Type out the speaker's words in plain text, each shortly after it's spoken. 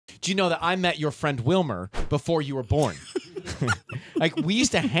Do you know that I met your friend Wilmer before you were born? Like, we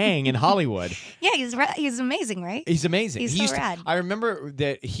used to hang in Hollywood. Yeah, he's amazing, right? He's amazing. He's so rad. I remember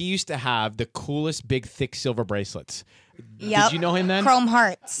that he used to have the coolest big thick silver bracelets. Yep. Did you know him then? Chrome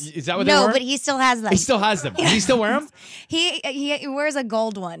hearts. Is that what they were? No, but he still has them. He still has them. Does he still wear them? He wears a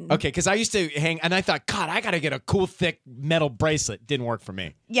gold one. Okay, because I used to hang, and I thought, God, I got to get a cool, thick metal bracelet. Didn't work for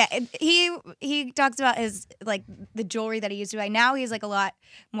me. Yeah, he talks about his like the jewelry that he used to buy. Now he's like a lot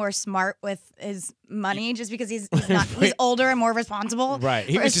more smart with his money, just because he's older and more responsible. Right,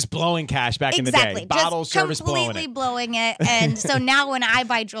 he was just blowing cash back in the day. Bottle just service, completely blowing it. And so now when I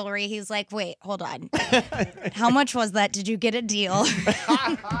buy jewelry, he's like, "Wait, hold on, how much was that? Did you get a deal?"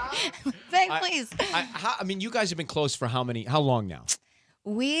 Thank, please. I mean, you guys have been close for how long now?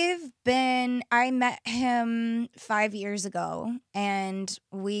 I met him 5 years ago, and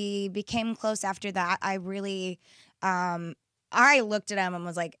we became close after that. I really, I looked at him and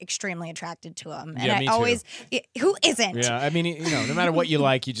was like extremely attracted to him. And yeah, me too. Who isn't? Yeah, I mean, you know, no matter what you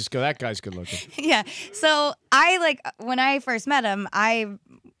like, you just go, that guy's good looking. Yeah. So when I first met him, I'm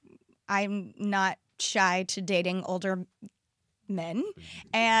not shy to dating older men,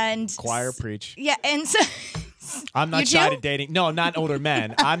 and choir preach. Yeah, and so I'm not shy to dating. No, not older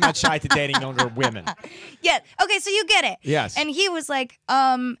men. I'm not shy to dating younger women. Yeah. Okay, so you get it. Yes. And he was like,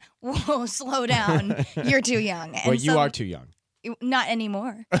 whoa, slow down. You're too young. And well, you are too young. Not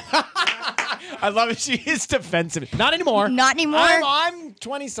anymore. I love it. She is defensive. Not anymore. Not anymore. I'm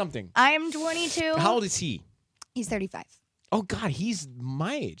 20-something. I'm 22. How old is he? He's 35. Oh, God, he's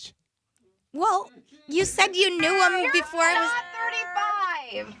my age. Well, you said you knew him before I was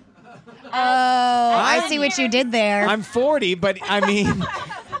 35. Oh, I see what you did there. I'm 40, but I mean,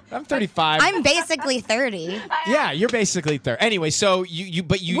 I'm 35. I'm basically 30. Yeah, you're basically 30. Anyway, so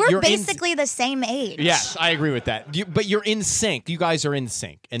we're basically the same age. Yes, I agree with that. But you're in sync. You guys are in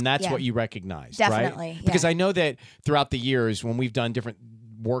sync, and that's what you recognize, definitely, right? Because I know that throughout the years when we've done different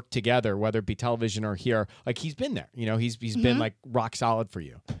work together, whether it be television or here, like he's been there. You know, he's been like rock solid for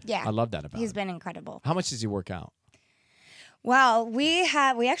you. Yeah, I love that about him. He's been incredible. How much does he work out? Well, we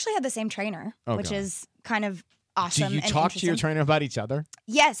actually have the same trainer, which is kind of awesome. Do you talk to your trainer about each other?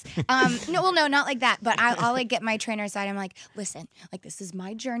 Yes. No, not like that. But I'll like get my trainer aside. I'm like, listen, like this is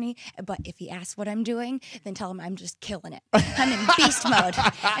my journey. But if he asks what I'm doing, then tell him I'm just killing it. I'm in beast mode,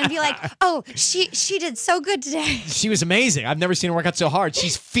 and be like, oh, she did so good today. She was amazing. I've never seen her work out so hard.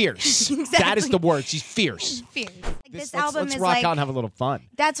 She's fierce. Exactly. That is the word. She's fierce. Fierce. Like, this album let's is rock like, out and have a little fun.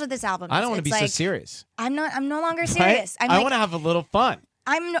 That's what this album is. I don't want to be like, so serious. I'm no longer serious. Right? I want to have a little fun.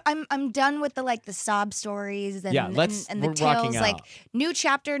 I'm done with the sob stories and, and the we're tales. rocking out. Like new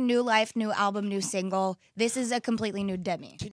chapter, new life, new album, new single. This is a completely new Demi.